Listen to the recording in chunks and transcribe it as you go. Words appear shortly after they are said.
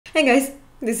Hey guys,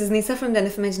 this is Nisa from Den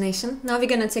of Imagination. Now we're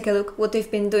gonna take a look what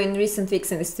we've been doing recent weeks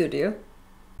in the studio.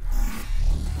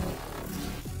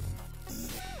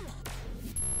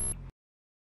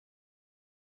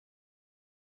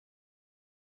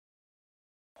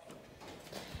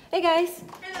 Hey guys!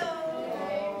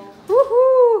 Hello!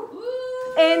 Woohoo!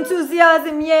 Woo!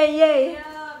 Enthusiasm, yay, yay!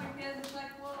 Yeah, because it's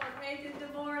like, whoa, 8 in the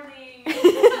morning.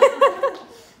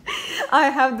 I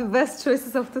have the best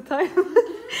choices of the time.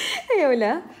 Hey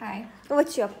Ola, Hi,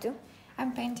 what you up to?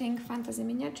 I'm painting fantasy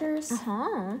miniatures.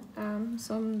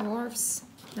 Some dwarfs,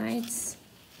 knights.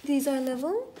 These are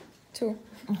level 2.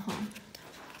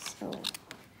 So,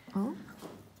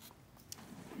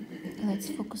 let's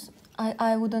focus.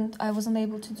 I wasn't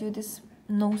able to do this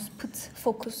nose put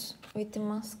focus with the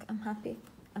mask. I'm happy.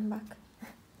 I'm back.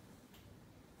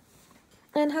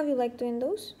 And how you like doing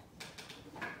those?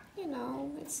 you know,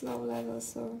 it's low level,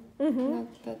 so not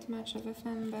that much of a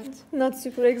fun, but Not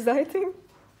super exciting.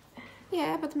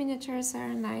 yeah, but miniatures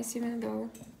are nice even though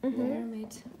they're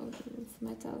made of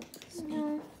metal. So.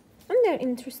 And they're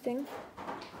interesting.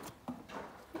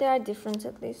 They are different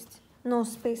at least. No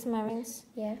space marines.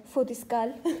 Yeah. For the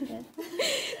skull. Yeah.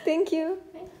 Thank you.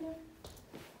 Thank you.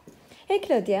 Hey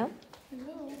Claudia,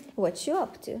 Hello. what you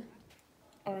up to?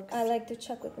 Orcs. I like the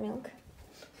chocolate milk.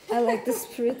 I like the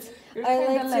spirit. You're I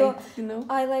kinda liked your light, you know,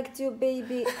 I liked your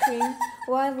baby cream.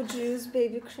 Why would you use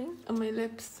baby cream? on my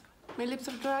lips. My lips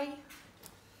are dry,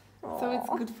 so it's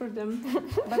good for them.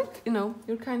 But, you know,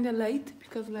 you're kind of late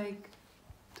because, like,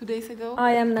 2 days ago,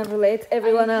 I am never late.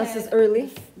 Everyone I else is had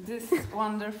early. This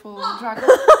wonderful dragon.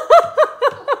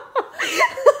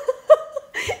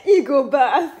 Ego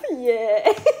bath,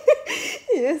 yeah.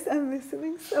 Yes, I'm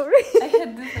listening. Sorry. I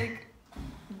had this, like,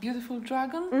 beautiful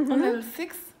dragon on level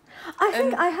 6. I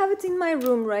think I have it in my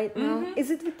room right now. Is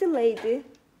it with the lady?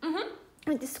 Mm-hmm.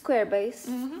 With the square base?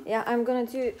 Yeah, I'm gonna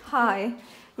do it. Hi.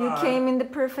 You came in the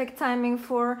perfect timing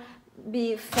for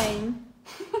be fame.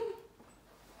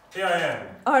 Here I am,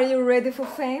 Are you ready for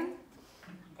fame?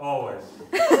 always.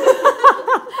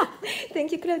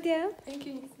 Thank you, Claudia. Thank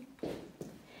you.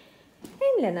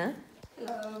 Hey, Lena.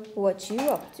 Hello. What you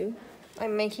up to?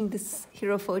 I'm making this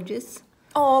hero forges.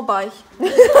 Oh, bye.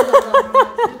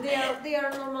 They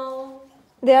are normal.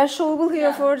 They are showable here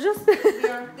Yeah. for just.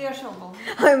 They are showable.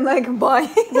 I'm like, bye.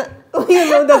 You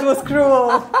know, that was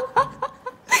cruel.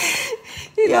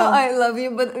 You know, I love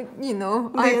you, but you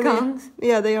know, I can't.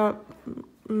 Yeah, they are.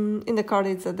 In the card,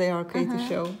 it's that they are okay to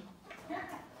show.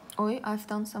 Oh, I've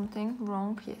done something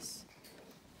wrong. Yes.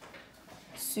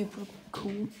 Super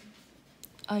cool.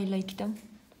 I like them.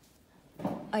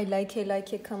 I like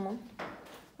it. Come on.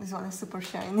 This one is super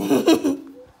shiny.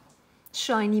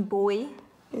 Shiny boy.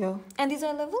 Yeah, And these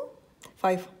are level?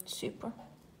 5. Super.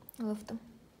 I love them.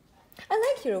 I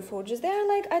like hero forges. They are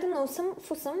like, I don't know,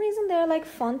 for some reason they are like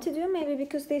fun to do. Maybe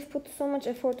because they've put so much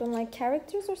effort on like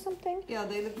characters or something. Yeah,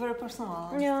 they look very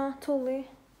personal. Yeah, totally.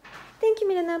 Thank you,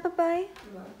 Milena. Bye bye.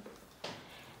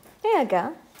 Hey,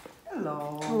 Aga.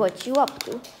 Hello. What you up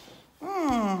to?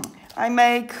 I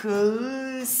make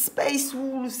Space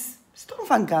Wolves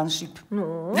Stormfang gunship.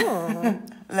 No.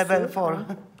 Level 4.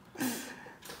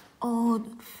 Oh,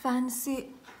 fancy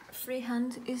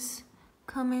freehand is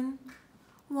coming.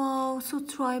 Wow, so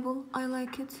tribal. I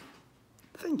like it.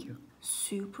 Thank you.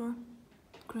 Super.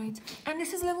 Great. And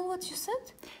this is level what you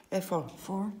said? 4.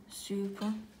 4.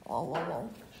 Super. Wow.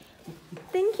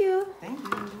 Thank you. Thank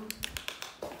you.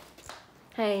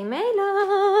 Hey,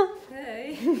 Mela.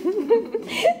 Hey.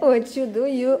 What you do?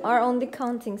 You are on the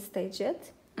counting stage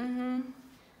yet?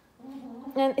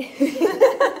 And,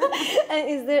 and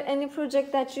is there any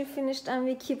project that you finished and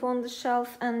we keep on the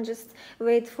shelf and just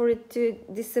wait for it to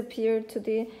disappear to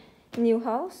the new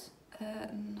house?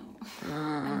 No.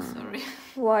 I'm sorry.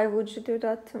 Why would you do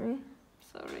that to me?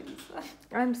 Sorry, Lisa.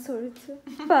 I'm sorry too.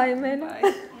 Bye, Mela.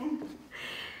 Bye.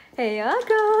 Hey,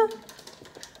 Aga.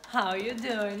 How you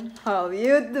doing? How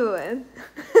you doing?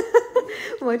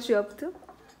 What you up to?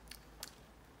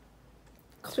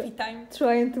 Coffee time.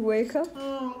 Trying to wake up?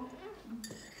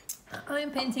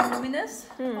 I'm painting Lumineth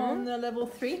on level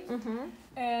 3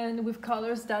 and with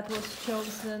colors that was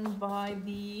chosen by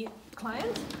the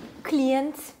client.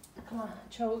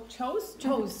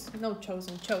 Chose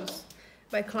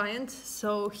by client.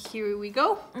 So here we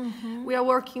go. We are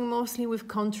working mostly with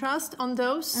contrast on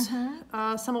those.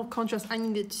 Some of contrast I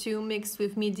needed to mix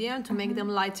with media to make them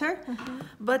lighter.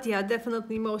 But yeah,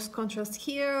 definitely most contrast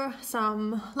here.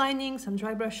 Some lining, some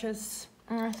dry brushes.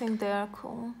 I think they are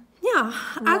cool. Yeah,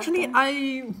 actually,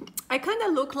 I kind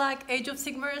of look like Age of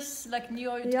Sigmar's, like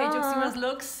new Age of Sigmar's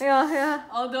looks. Yeah.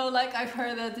 Although, like, I've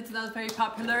heard that it's not a very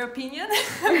popular opinion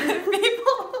with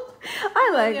people.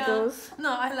 I like Yeah. those.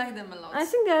 No, I like them a lot. I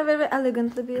think they are very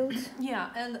elegantly built. Yeah,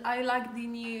 and I like the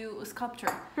new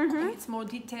sculpture. It's more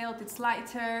detailed, it's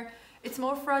lighter, it's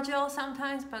more fragile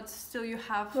sometimes, but still you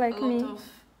have Like a lot me. of...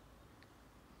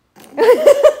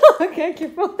 Okay,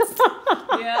 keep on.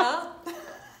 Yeah?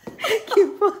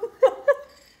 Keep on.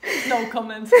 No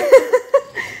comment.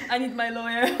 I need my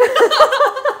lawyer.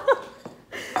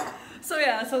 So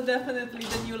yeah, so definitely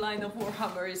the new line of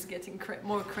Warhammer is getting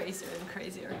more crazier and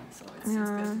crazier. So it's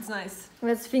good, it's nice.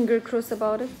 Let's finger cross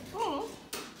about it.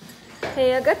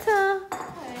 Hey Agatha.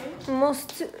 Hey.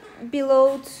 Most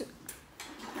beloved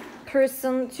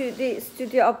person to the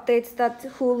studio updates that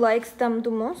who likes them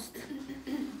the most.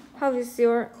 How is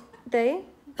your day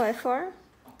by far?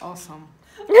 Awesome.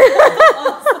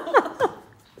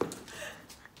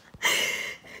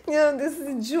 You know,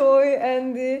 this joy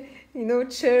and the, you know,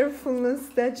 cheerfulness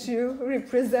that you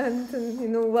represent and, you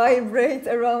know, vibrate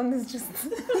around is just,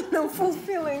 you know,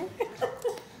 fulfilling.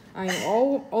 I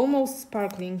am almost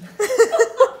sparkling.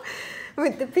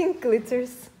 With the pink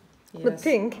glitters. The Yes.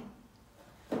 pink.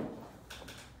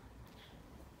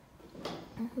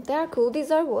 They are cool.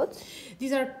 These are what?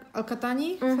 These are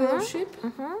Al-Qatani Fellowship.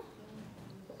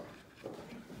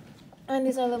 And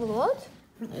these are level what?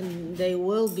 And they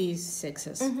will be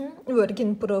sixes. Work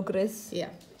in progress. Yeah.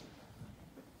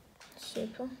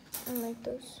 Super. I like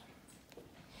those.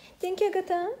 Thank you,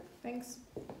 Agatha. Thanks.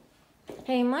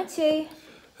 Hey, Maciej.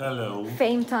 Hello.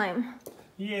 Fame time.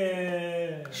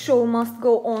 Yeah. Show must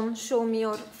go on. Show me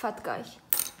your fat guy.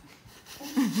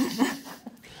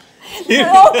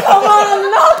 No, come on!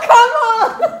 No, come on!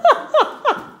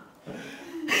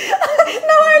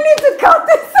 No, I need to cut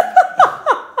this.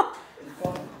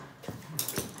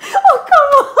 Oh, come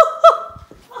on!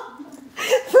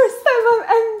 First time I'm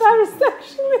embarrassed,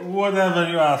 actually. Whatever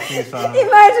you ask me, son.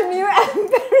 Imagine you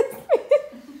embarrass me.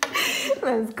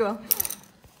 Let's go.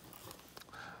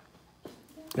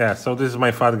 Yeah, so this is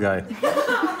my fat guy.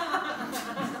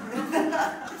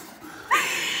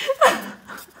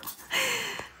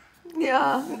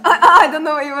 Yeah, I don't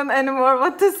know even anymore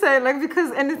what to say, like,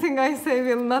 because anything I say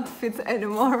will not fit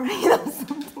anymore, you know,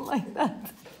 something like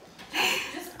that.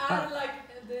 Just add like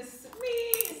this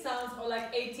me sounds or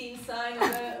like 18 sign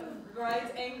on the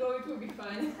right angle, it will be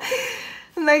fine.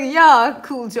 Like, yeah,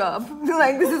 cool job.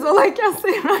 Like, this is all I can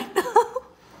say right now.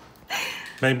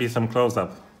 Maybe some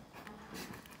close-up.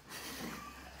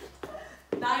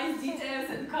 Nice details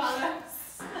and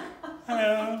colors.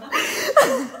 Hello.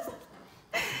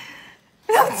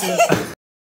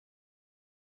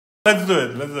 Let's do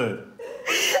it.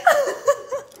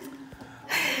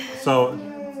 So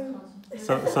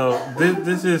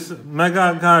this is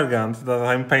Mega Gargant that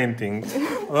I'm painting,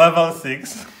 level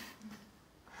 6.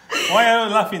 Why are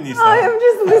you laughing, Nisa? I am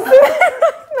just listening right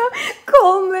now.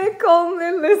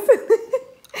 Calmly listening.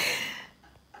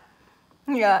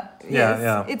 Yeah.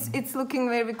 Yeah. It's looking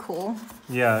very cool.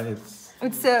 Yeah,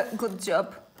 It's a good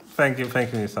job. Thank you,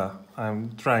 Nisa.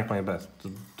 I'm trying my best to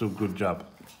do a good job.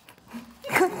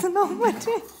 Good to know,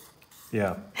 Maciej.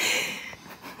 Yeah.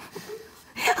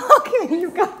 Okay,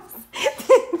 you guys.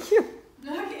 Thank you.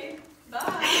 Okay, bye.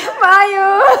 Bye, you.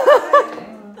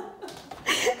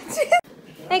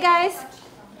 Hey, guys.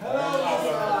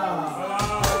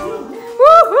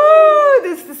 Woohoo!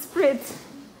 This is the spirit.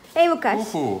 Hey,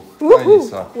 Łukasz. Woohoo! Hi, Woohoo!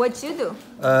 Lisa. What you do?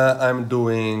 I'm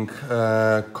doing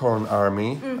Corn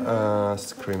Army,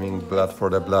 screaming blood for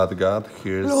the blood god.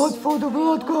 Here's Blood for the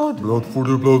blood god. blood for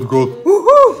the blood god.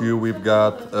 Woohoo! Here we've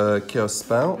got Chaos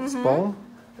Spawn.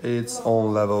 It's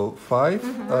on level 5.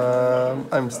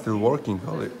 I'm still working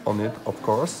on it, of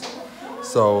course.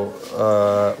 So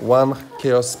 1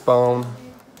 Chaos Spawn,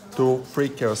 2 free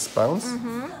Chaos Spawns.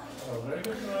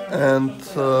 And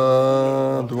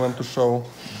do you want to show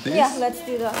this? Yeah, let's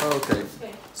do that. Okay,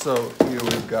 so here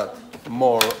we've got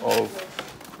more of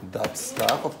that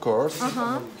stuff, of course.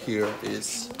 Here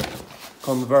is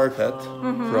converted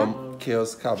from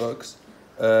Chaos Havocs,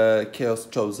 Chaos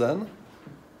Chosen,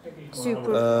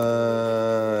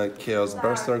 Super. Chaos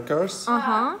Berserkers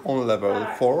Uh-huh. on level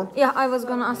 4, Yeah, I was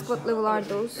gonna ask what level are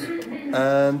those.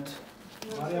 and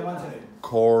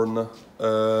Corn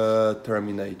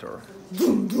Terminator.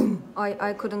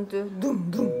 I couldn't do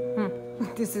dum dum.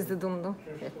 This is the dum dum.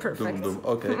 Yeah, perfect. Doom.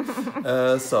 Okay,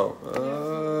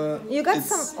 You got it's-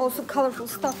 some also colorful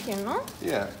stuff here, no?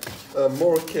 Yeah,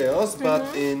 more chaos, but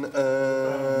in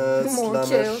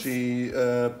Slaneesh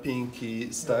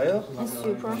pinky style.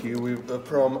 Super. Here we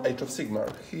from Age of Sigmar.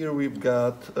 Here we've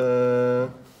got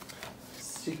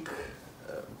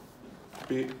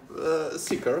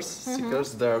seekers.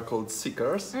 Seekers, they are called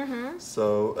seekers.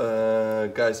 So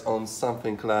guys on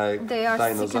something like They are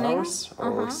dinosaurs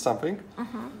or something.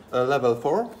 Level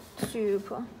 4.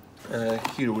 Super.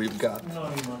 Here we've got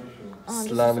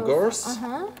Slangors.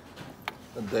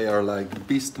 They are like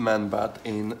beastmen but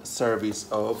in service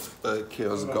of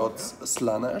Chaos Gods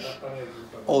Slaneesh.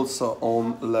 Also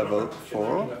on level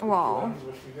 4. Wow.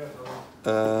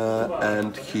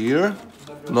 And here,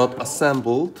 not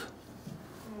assembled,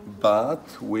 but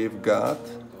we've got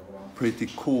pretty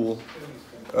cool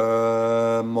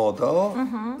model,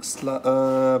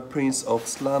 Prince of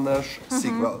Slaneesh,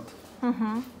 Sigvald.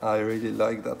 I really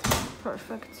like that.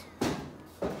 Perfect.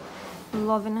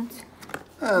 Loving it.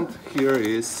 And here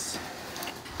is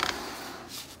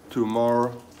 2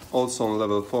 more, also on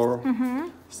level 4.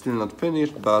 Still not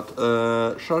finished, but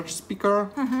Church Speaker,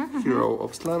 Hero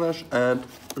of Slaneesh, and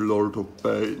Lord of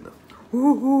Pain.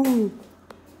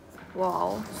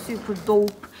 Wow, super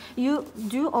dope. You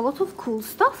do a lot of cool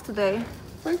stuff today.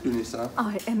 Thank you, Nisa.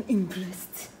 I am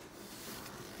impressed.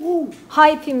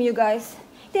 Hype him, you guys.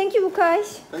 Thank you,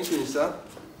 Lukasz. Thank you, Nisa.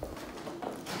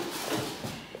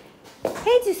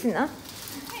 Hey, Justina.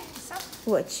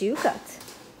 What you got?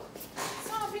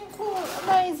 Something cool,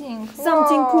 amazing.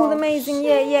 Something cool, amazing.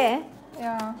 Yeah, yeah.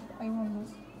 Yeah, I want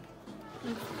this.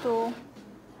 Look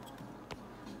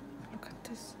at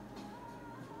this.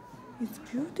 It's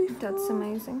beautiful. That's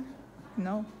amazing.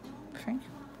 No, thank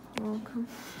you. Welcome.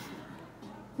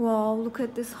 Wow, look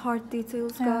at this heart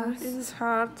details, Yeah, guys. this is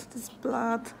heart, this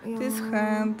blood, this Yeah.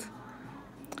 hand.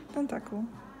 Tentacle,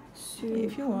 Super.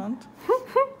 if you want.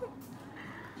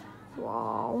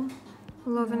 Wow.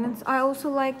 Loving it. I also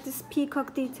like this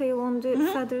peacock detail on the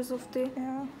feathers of the...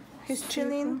 Yeah, he's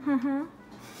chilling.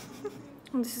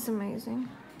 This is amazing.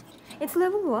 It's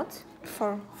level what?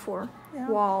 4. 4. Yeah.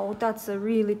 Wow, that's a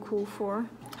really cool 4.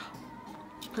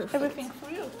 Perfect. Everything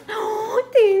for you. Oh,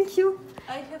 thank you.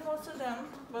 I have also them,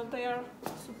 but they are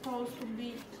supposed to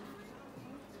be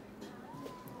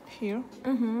here.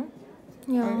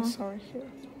 Yeah. Oh, sorry,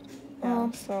 here. Yeah,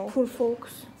 Oh, so poor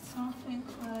folks. something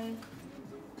like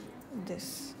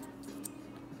this.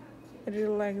 I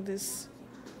really like this.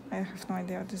 I have no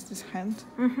idea what is this hand.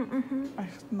 I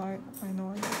have no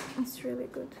idea. It's really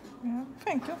good. Yeah,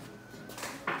 thank you.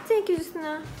 Thank you,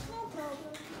 Justina.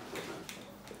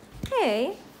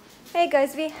 Hey. Hey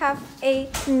guys, we have a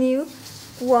new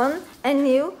 1 and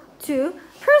new 2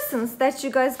 persons that you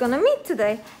guys gonna meet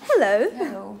today. Hello.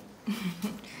 Hello.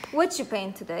 What you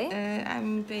paint today?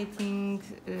 I'm painting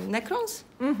Necrons.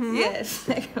 Yes,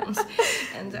 Necrons,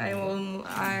 and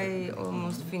I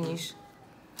almost finished.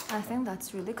 I think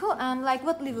that's really cool. And like,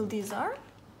 what level these are?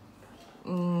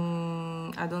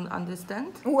 I don't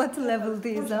understand. What level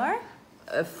these are?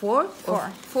 4?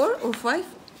 4 or 5?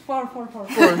 4.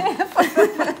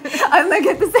 I'm not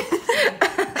get the same.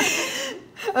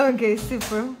 Okay,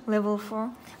 super. Level 4.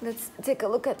 Let's take a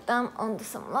look at them under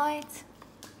some light.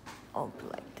 Oh,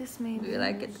 like this maybe. Do you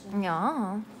like it?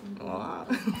 Yeah. Wow.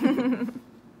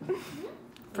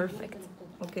 Perfect.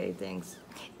 Okay, thanks.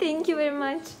 Thank you very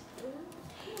much.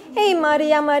 Hey,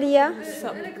 Maria.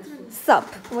 Sup.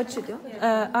 What you do?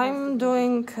 I'm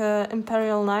doing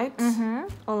Imperial Knight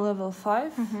on level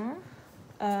 5.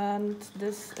 And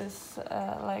this is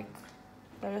like,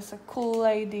 there is a cool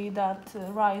lady that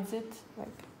rides it.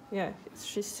 Like, yeah,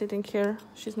 she's sitting here.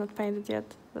 She's not painted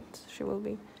yet, but she will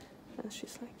be. And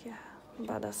she's like, yeah,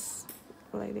 badass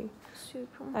lady.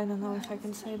 Super. I don't know if I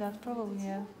can say that, probably,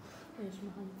 yeah.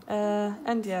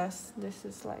 And yes, this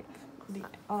is like the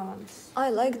elements. I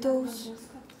like those.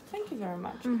 Thank you very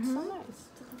much. It's so nice.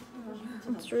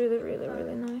 It's really, really,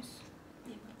 really nice.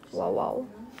 Wow.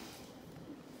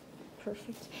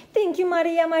 Perfect. Thank you,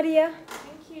 Maria.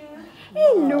 Thank you.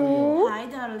 Hello. Hi,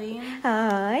 darling.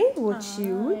 Hi. What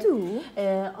you do?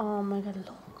 Oh my god,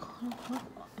 look.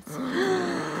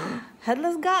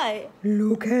 Headless guy.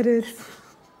 Look at it.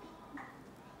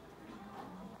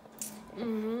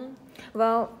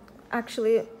 Well,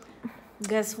 actually,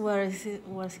 Guess where's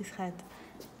his head?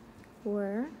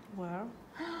 where? Where?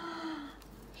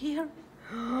 Here.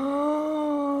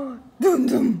 Dum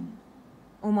dum.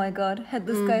 Oh my god,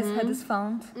 headless guy's head is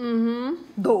found.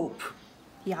 Dope.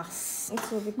 Yes.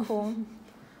 It's really cool.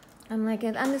 I'm like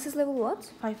it. And this is level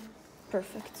what? 5.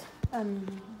 Perfect.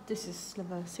 And this is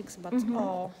level 6, but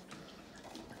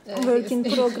Work in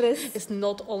progress. it's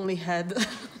not only head.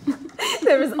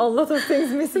 There is a lot of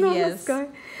things missing on this Yes. guy.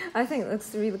 I think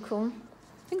that's really cool.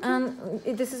 And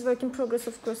this is work in progress,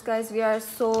 of course, guys. We are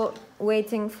so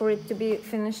waiting for it to be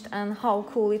finished and how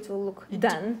cool it will look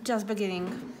then. Just beginning.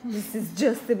 This is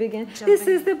just the beginning. This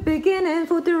is the beginning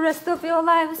for the rest of your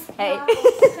lives. Hey.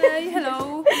 Hey,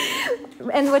 hello.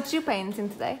 And what you painting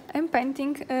today? I'm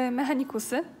painting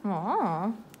Mechanicusy.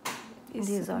 Oh, Is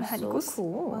these are Mechanicus. so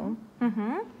cool.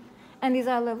 And these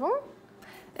are level?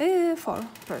 4.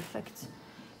 Perfect.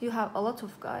 You have a lot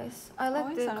of guys. I like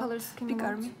Oh, the it's a color scheme. big a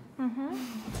lot. army.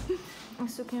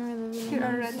 It's looking really, really Here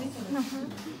are nice. ready.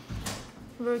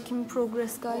 Work in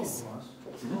progress, guys.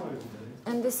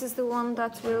 And this is the one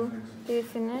that will be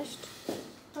finished.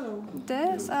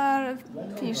 These are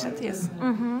finished, yes.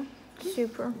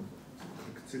 Super.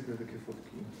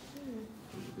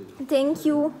 Thank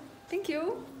you. Thank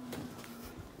you.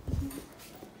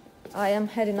 I am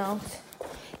heading out.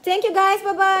 Thank you, guys.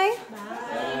 Bye-bye.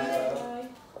 Bye.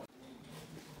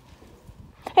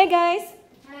 Hey, guys.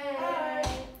 Hey.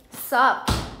 Sup?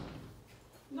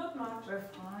 Not much. We're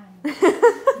fine.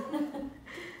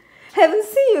 Haven't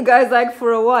seen you guys like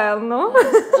for a while, no?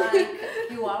 Like a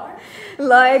few hours?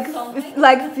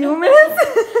 like few minutes?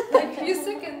 Like few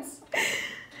seconds.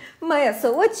 Maya,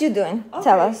 so what you doing?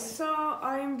 Tell us. So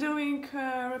I'm doing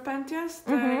Repentious.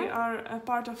 They are a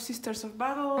part of Sisters of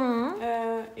Battle.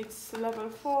 It's level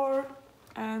 4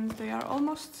 and they are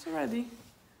almost ready.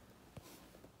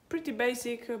 Pretty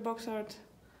basic box art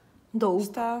Dope.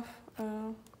 stuff.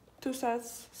 2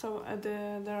 sets, so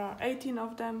there are 18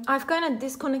 of them. I've kind of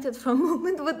disconnected for a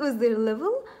moment. What was their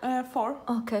level? 4.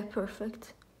 Okay,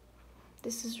 perfect.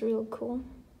 This is real cool.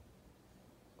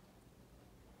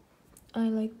 I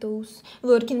like those.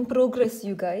 Work in progress,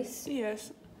 you guys.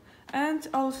 Yes. And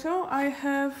also I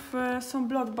have some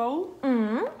Blood Bowl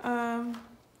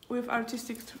with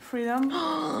artistic freedom.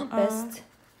 Best.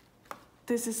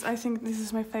 I think this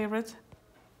is my favorite.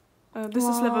 This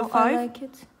is level 5. I like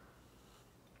it.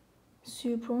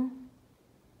 Super.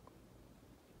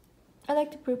 I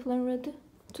like the purple and red.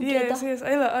 Together. Yes,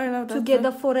 I love that.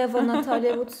 Together forever,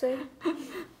 Natalia would say.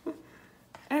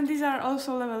 And these are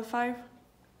also level 5.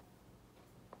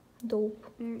 Dope.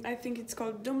 I think it's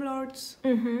called Doom Lords.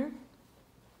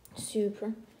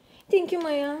 Super. Thank you,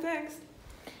 Maya. Thanks.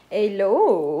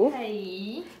 Hello.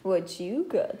 Hey. What you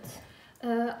got?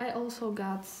 I also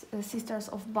got Sisters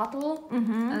of Battle,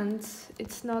 and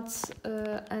it's not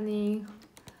any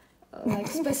like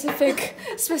specific.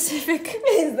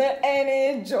 Is there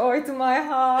any joy to my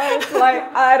heart?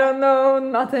 Like, I don't know,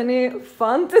 not any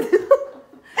fun to do.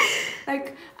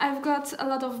 Like I've got a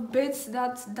lot of bits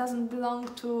that doesn't belong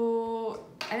to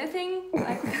anything.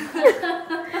 Like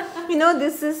You know,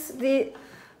 this is the,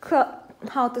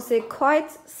 how to say,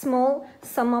 quite small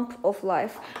sum up of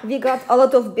life. We got a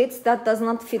lot of bits that does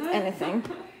not fit anything.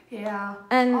 yeah.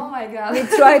 And Oh my god. we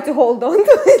try to hold on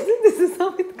to it. This is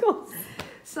how it goes.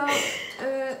 So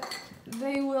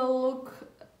they will look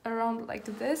around like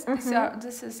this.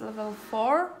 This is level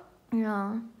 4.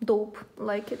 Yeah, dope.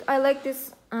 Like it. I like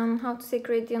this, how to say,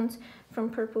 gradient from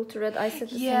purple to red. I said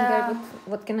the same guy, but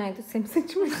what can I do? Same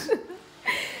situation.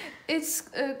 It's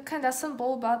kind of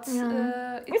simple, but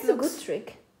it's a good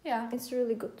trick. Yeah. It's a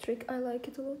really good trick. I like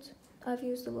it a lot. I've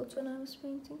used a lot when I was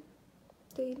painting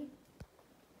daily.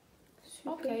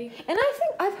 Super. Okay. And I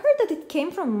think I've heard that it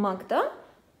came from Magda.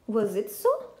 Was it so?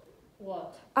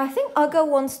 What? I think Aga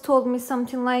once told me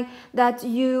something like that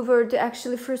you were the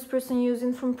actually first person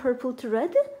using from purple to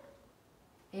red.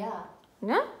 Yeah.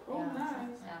 Yeah? Oh,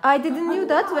 nice. I didn't knew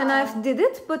that when I did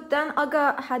it, but then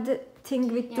Aga had a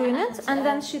thing with doing it, and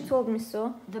then she told me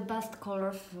so. The best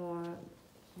color for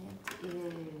it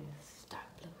is dark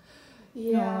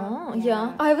blue.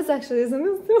 Yeah. I was actually using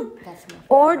this too. That's my favorite.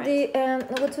 Or the,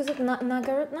 what was it,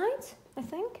 Nagarat Night, I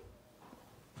think?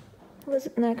 Was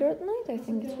it Nagarat Night? I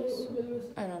think it was.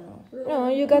 I don't know. No,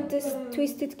 you got this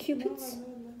twisted cupids.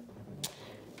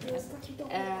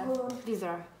 These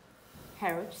are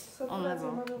herbs on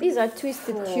level. These are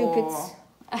twisted cupids.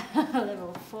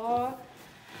 Level 4.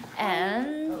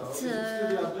 And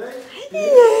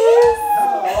Yes!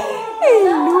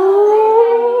 Hello!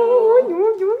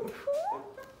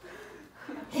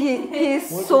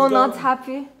 He's so not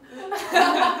happy.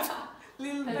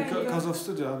 Because of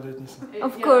studio update.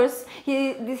 Of course,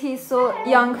 he's so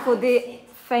young for the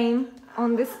fame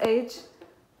on this age.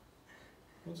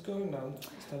 What's going on,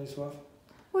 Stanisław?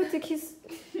 Wojtek is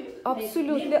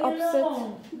absolutely upset.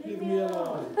 Leave me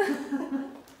alone.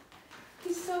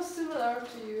 He's so similar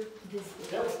to you.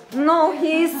 No,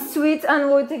 he is sweet and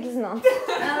Wojtek is not.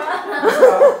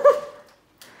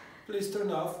 Please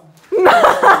turn off.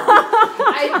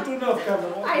 I Turn off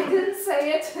camera. didn't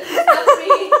say it. It's not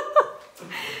me.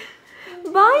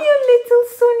 Bye, you little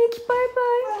Sonic. Bye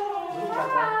bye.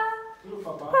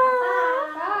 Papa. Bye.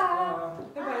 Bye.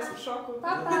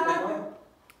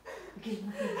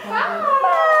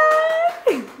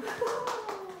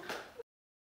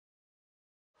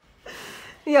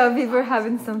 Yeah, we were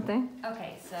having something.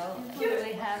 Okay, so here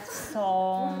we have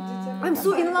some. I'm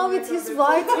so in love with his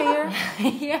white hair.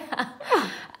 Yeah.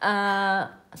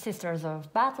 Sisters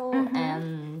of Battle,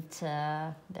 and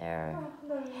they're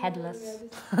headless.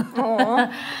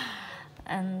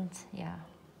 And yeah,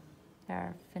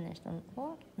 they're finished.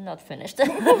 Well, not finished. What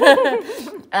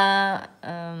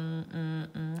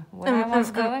I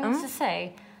was going to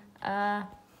say. I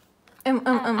don't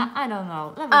know.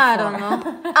 I don't know.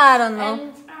 I don't know.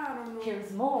 And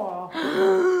here's more.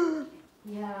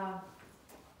 Yeah.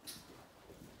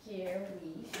 Here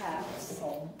we have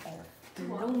some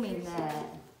Lumineth.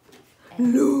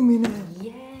 Lumineth.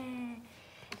 Yeah.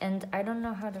 And I don't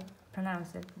know how to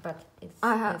pronounce it, but it's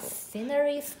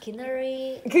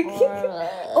Skinnery.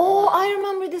 Oh, I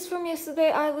remember this from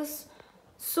yesterday. I was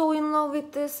so in love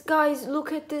with this. Guys,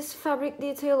 look at this fabric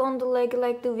detail on the leg,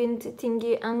 like the wind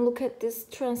thingy, and look at this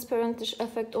transparentish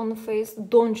effect on the face.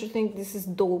 Don't you think this is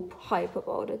dope? Hype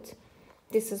about it.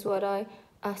 This is what I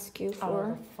ask you for. A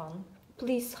lot of fun.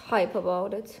 Please hype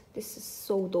about it. This is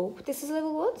so dope. This is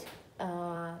level what?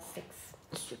 6.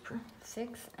 Super.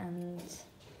 6, and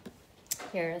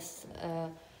here's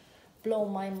Blow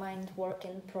My Mind work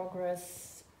in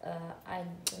progress.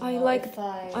 I like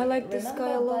this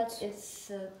guy a lot. But it's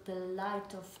the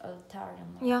light of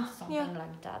Altarian or Yeah, something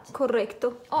like that.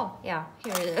 Correcto. Oh yeah,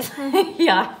 here it is.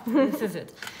 Yeah, this is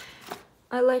it.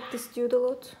 I like this dude a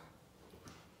lot.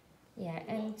 Yeah,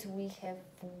 and we have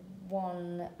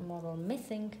one model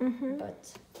missing,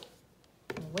 but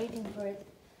I'm waiting for it.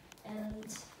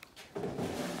 And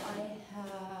I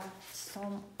have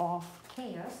some of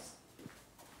Chaos.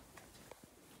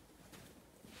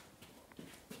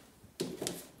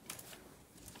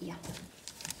 Yeah.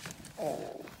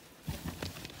 Oh.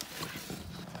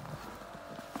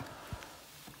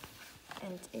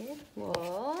 And it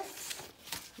was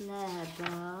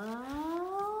leather.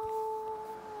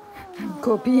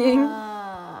 Copying.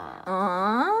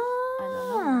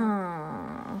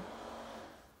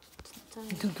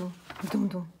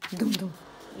 Dum.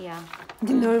 Yeah.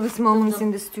 The nervous moments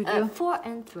in the studio. 4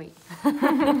 and 3.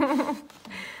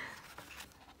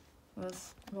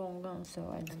 Was long gone, so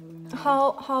I don't remember.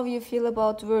 How you feel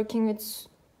about working with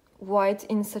white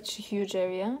in such a huge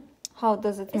area? How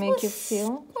does it make you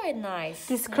feel? Quite nice.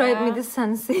 Describe me the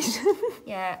sensation.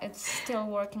 Yeah, it's still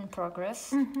work in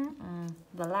progress.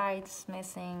 The light's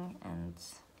missing and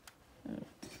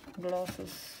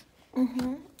glosses,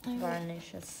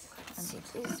 varnishes. And See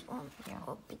this one. Yeah.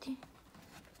 Oh, pity.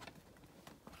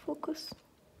 Focus.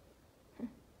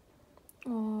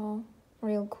 Oh,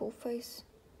 real cool face.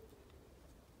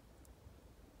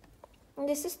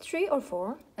 This is 3 or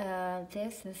 4?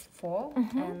 This is 4,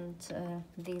 and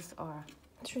these are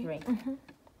 3.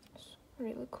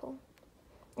 Really cool.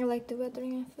 I like the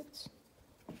weathering effects.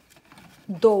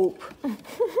 Dope.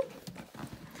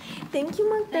 Thank you,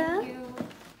 Magda.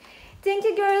 Thank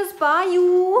you, girls. Bye,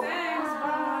 you. Thanks,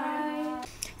 bye.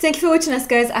 Thank you for watching us,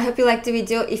 guys. I hope you liked the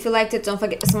video. If you liked it, don't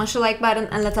forget to smash the like button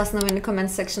and let us know in the comment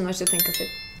section what you think of it.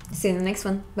 See you in the next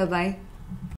one. Bye-bye.